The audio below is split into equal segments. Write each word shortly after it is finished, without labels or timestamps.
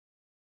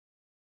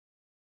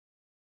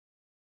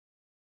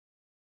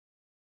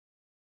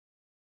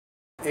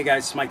Hey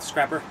guys, it's Mike the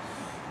Scrapper.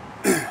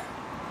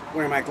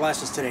 Wearing my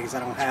glasses today because I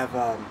don't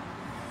have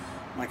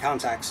my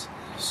contacts.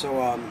 So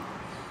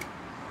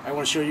I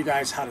want to show you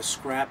guys how to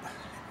scrap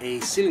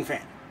a ceiling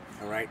fan.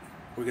 Alright,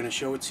 we're going to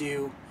show it to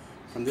you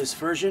from this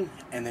version,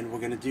 and then we're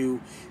going to do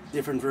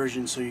different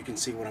versions so you can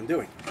see what I'm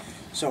doing.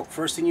 So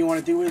first thing you want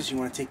to do is you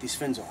want to take these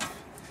fins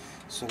off.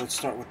 So let's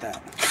start with that.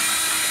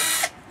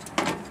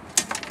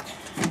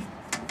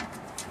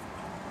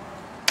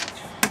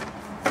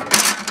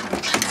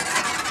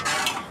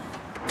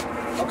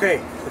 Okay,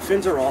 the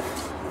fins are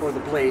off, or the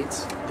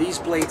blades. These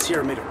blades here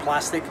are made of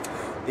plastic.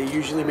 They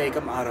usually make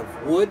them out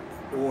of wood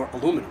or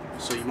aluminum,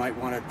 so you might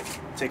want to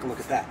take a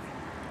look at that.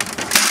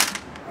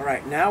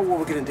 Alright, now what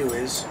we're going to do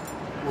is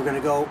we're going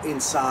to go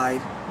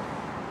inside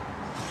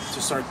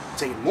to start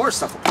taking more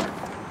stuff apart.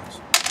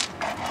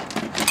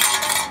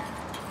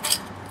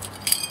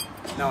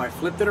 Now I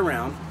flipped it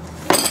around,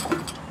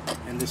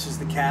 and this is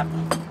the cap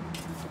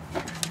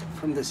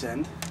from this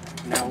end.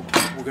 Now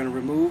we're going to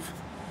remove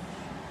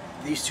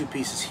these two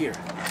pieces here.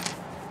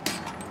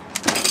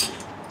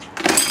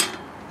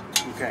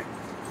 Okay,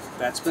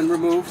 that's been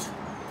removed.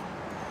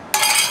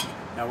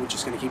 Now we're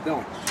just going to keep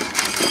going.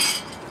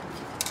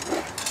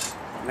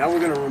 Now we're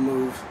going to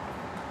remove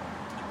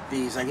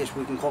these, I guess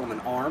we can call them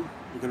an arm.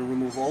 We're going to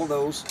remove all of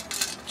those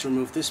to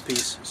remove this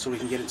piece so we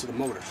can get into the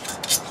motor.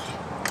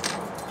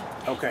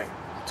 Okay,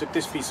 took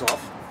this piece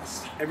off.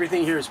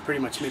 Everything here is pretty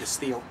much made of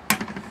steel.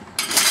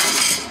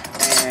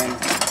 And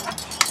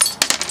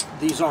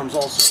these arms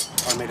also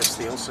are made of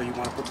steel, so you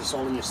want to put this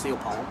all in your steel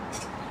pile.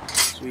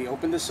 So we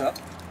open this up.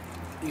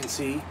 You can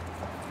see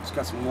it's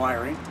got some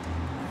wiring.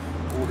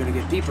 We're going to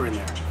get deeper in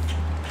there.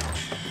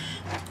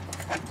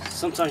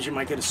 Sometimes you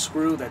might get a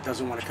screw that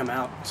doesn't want to come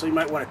out, so you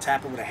might want to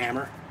tap it with a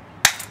hammer.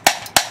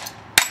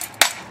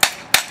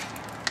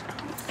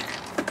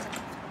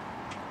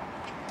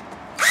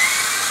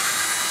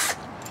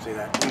 See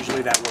that?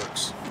 Usually that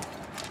works.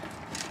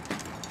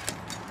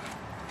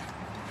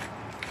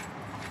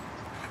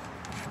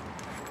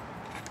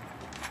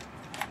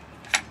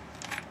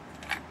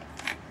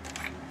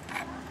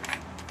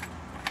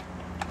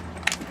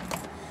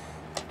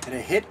 And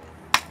I hit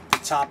the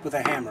top with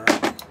a hammer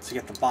to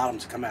get the bottom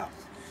to come out.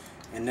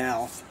 And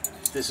now,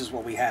 this is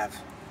what we have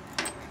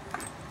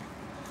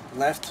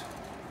left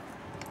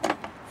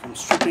from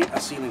stripping a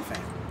ceiling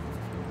fan.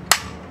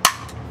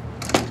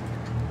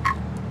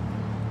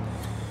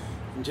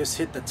 And just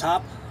hit the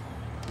top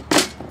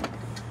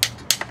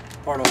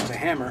part off with a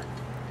hammer,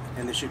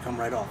 and this should come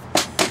right off.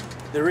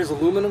 There is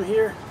aluminum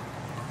here.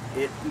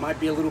 It might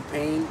be a little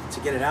pain to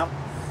get it out,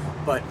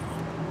 but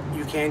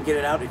you can get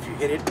it out if you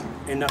hit it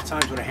enough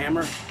times with a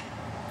hammer.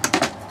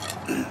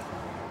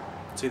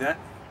 See that?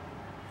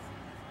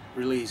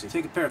 Really easy.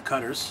 Take a pair of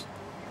cutters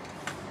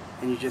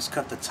and you just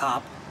cut the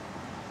top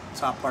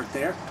part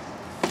there,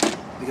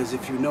 because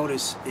if you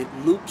notice, it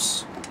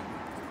loops.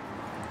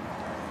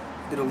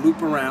 It'll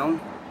loop around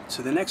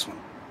to the next one,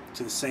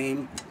 to the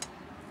same.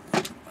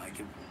 I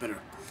give a better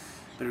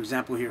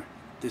example here.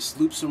 This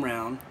loops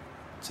around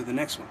to the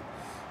next one.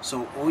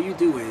 So all you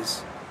do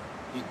is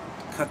you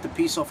cut the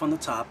piece off on the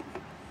top.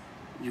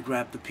 You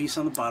grab the piece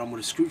on the bottom with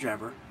a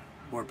screwdriver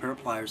or a pair of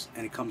pliers,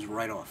 and it comes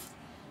right off.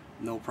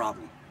 No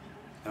problem.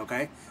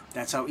 Okay?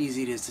 That's how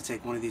easy it is to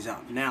take one of these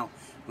out. Now,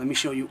 let me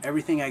show you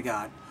everything I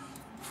got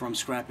from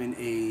scrapping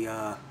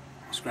a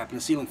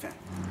ceiling fan.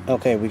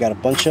 Okay, we got a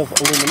bunch of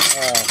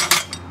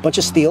aluminum, bunch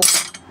of steel.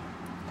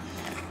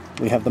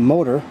 We have the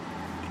motor,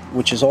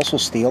 which is also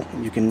steel.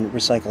 You can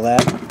recycle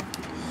that.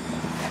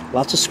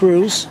 Lots of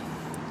screws.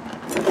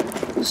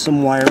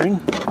 Some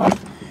wiring.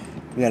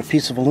 We got a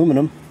piece of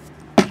aluminum.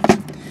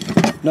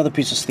 Another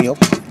piece of steel,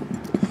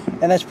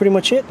 and that's pretty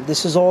much it.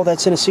 This is all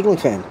that's in a ceiling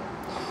fan.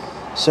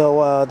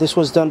 So this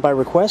was done by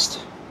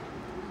request,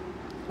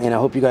 and I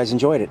hope you guys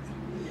enjoyed it.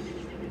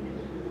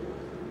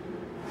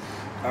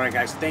 Alright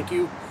guys, thank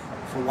you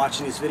for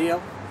watching this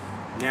video.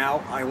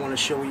 Now I want to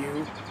show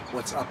you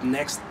what's up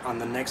next on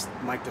the next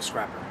Mike the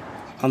Scrapper.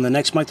 On the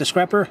next Mike the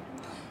Scrapper,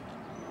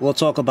 we'll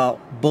talk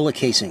about bullet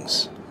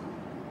casings.